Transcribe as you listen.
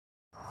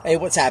Hey,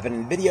 what's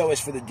happening? Video is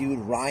for the dude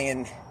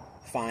Ryan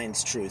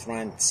Finds Truth.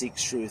 Ryan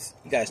Seeks Truth.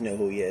 You guys know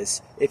who he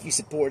is. If you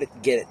support it,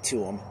 get it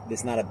to him. This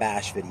is not a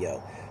bash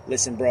video.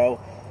 Listen, bro,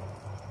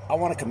 I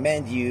want to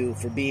commend you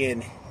for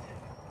being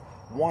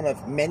one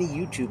of many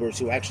YouTubers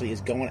who actually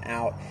is going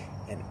out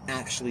and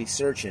actually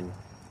searching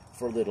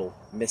for little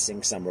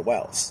missing Summer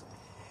Wells.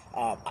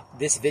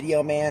 This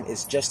video, man,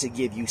 is just to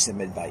give you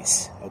some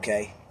advice,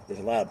 okay?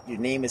 There's a lot of, your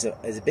name is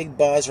a big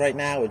buzz right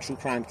now in true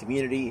crime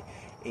community,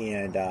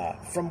 and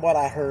from what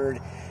I heard,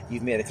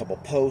 you've made a couple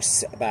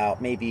posts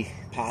about maybe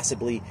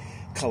possibly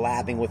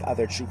collabing with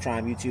other true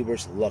crime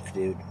YouTubers. Look,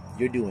 dude,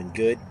 you're doing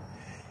good.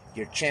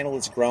 Your channel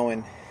is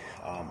growing.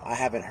 I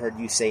haven't heard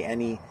you say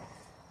any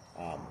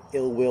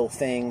ill will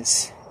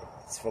things.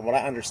 From what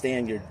I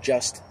understand, you're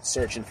just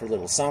searching for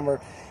little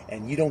Summer,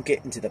 and you don't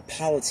get into the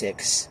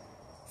politics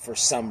for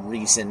some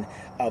reason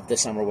of the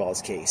Summer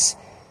Wells case.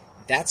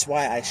 That's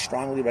why I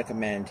strongly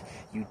recommend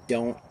you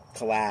don't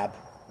collab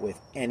with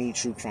any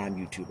true crime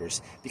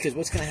YouTubers, because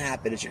what's going to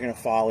happen is you're going to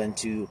fall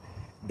into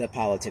the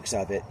politics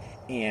of it,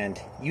 and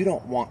you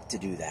don't want to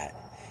do that.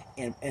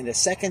 And the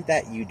second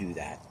that you do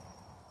that,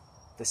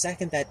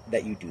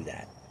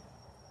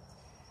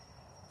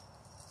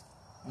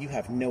 you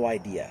have no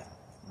idea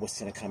what's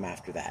going to come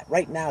after that.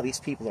 Right now, these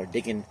people are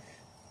digging,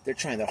 they're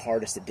trying their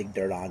hardest to dig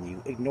dirt on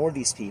you. Ignore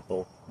these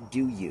people.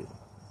 Do you.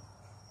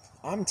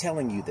 I'm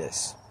telling you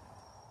this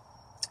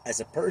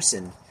as a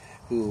person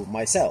who,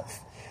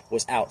 myself,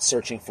 was out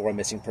searching for a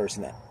missing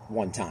person at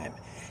one time.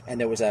 And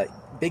there was a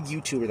big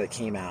YouTuber that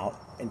came out,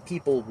 and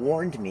people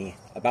warned me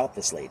about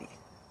this lady.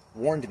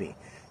 Warned me.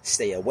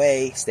 Stay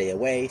away, stay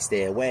away,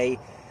 stay away.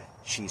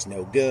 She's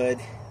no good.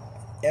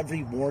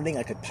 Every warning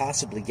I could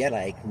possibly get,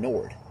 I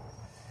ignored.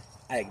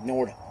 I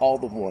ignored all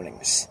the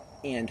warnings.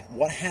 And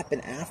what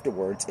happened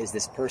afterwards is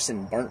this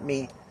person burnt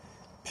me,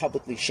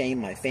 publicly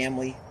shamed my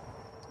family,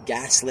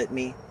 gaslit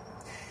me.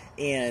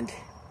 And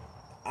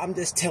I'm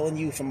just telling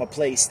you from a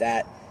place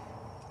that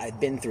I've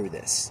been through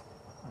this.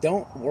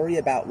 Don't worry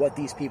about what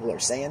these people are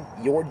saying.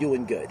 You're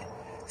doing good.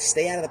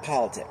 Stay out of the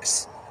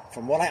politics.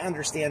 From what I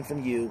understand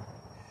from you,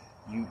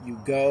 you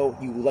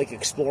like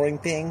exploring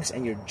things,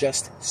 and you're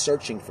just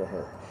searching for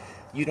her.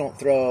 You don't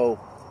throw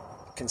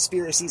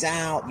conspiracies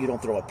out. You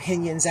don't throw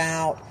opinions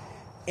out.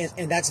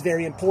 And that's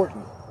very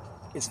important.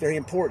 It's very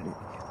important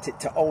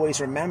to always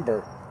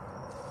remember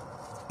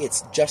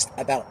it's just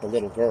about the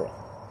little girl.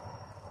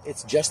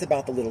 It's just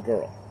about the little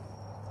girl.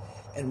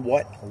 And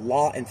what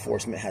law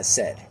enforcement has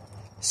said.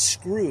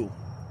 Screw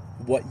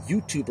what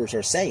YouTubers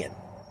are saying.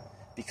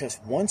 Because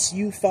once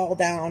you fall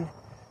down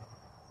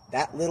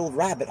that little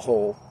rabbit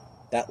hole,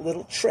 that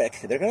little trick,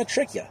 they're going to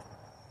trick you.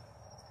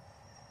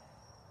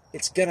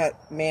 It's going to,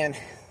 man,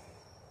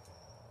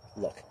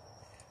 look,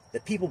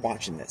 the people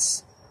watching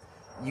this,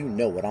 you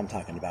know what I'm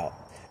talking about.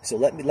 So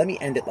let me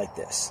end it like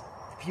this.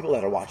 The people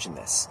that are watching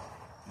this,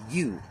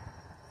 you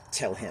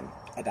tell him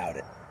about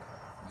it.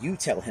 You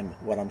tell him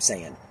what I'm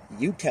saying.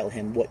 You tell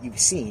him what you've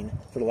seen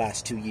for the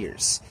last 2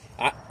 years.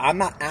 I'm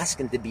not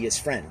asking to be his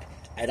friend.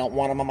 I don't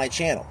want him on my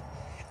channel.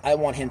 I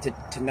want him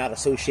to not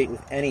associate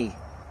with any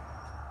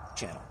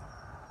channel.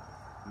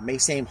 May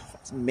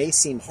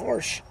seem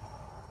harsh,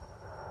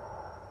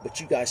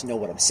 but you guys know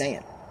what I'm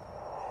saying.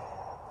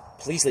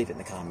 Please leave it in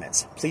the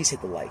comments. Please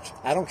hit the like.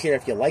 I don't care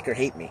if you like or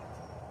hate me.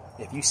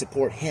 If you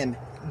support him,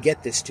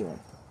 get this to him.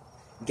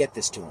 Get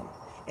this to him.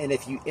 And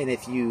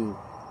if you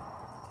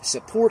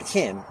support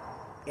him,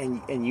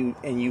 and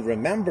you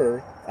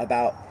remember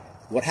about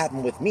what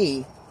happened with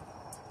me,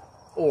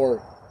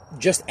 or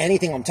just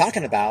anything I'm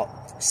talking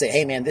about, say,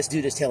 hey man, this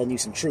dude is telling you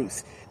some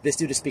truth. This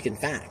dude is speaking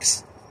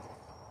facts.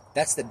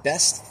 That's the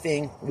best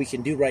thing we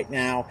can do right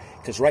now,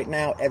 because right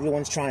now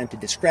everyone's trying to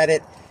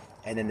discredit,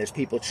 and then there's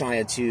people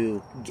trying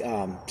to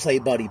play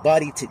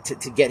buddy-buddy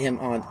to get him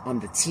on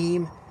the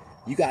team.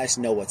 You guys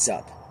know what's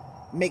up.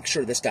 Make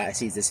sure this guy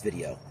sees this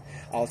video.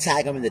 I'll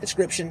tag him in the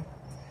description.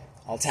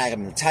 I'll tag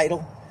him in the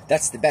title.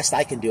 That's the best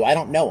I can do. I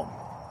don't know him.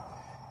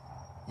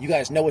 You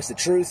guys know it's the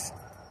truth.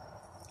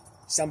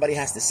 Somebody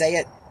has to say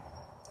it.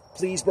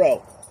 Please,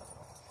 bro,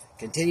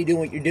 continue doing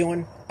what you're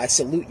doing. I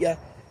salute you.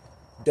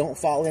 Don't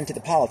fall into the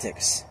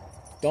politics.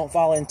 Don't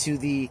fall into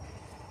the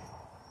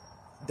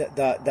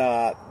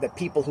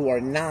people who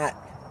are not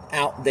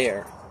out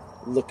there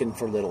looking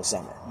for little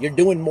Summer. You're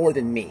doing more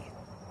than me.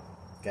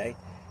 Okay?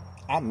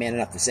 I'm man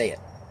enough to say it.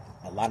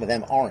 A lot of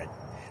them aren't.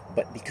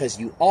 But because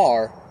you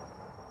are,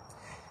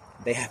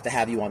 they have to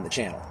have you on the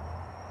channel.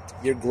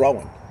 You're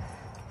growing.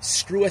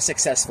 Screw a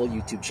successful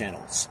YouTube channel.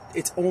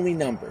 It's only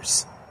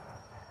numbers.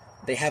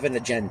 They have an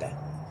agenda.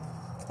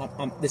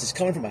 This is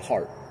coming from my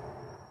heart.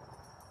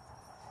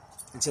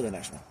 Until the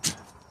next one.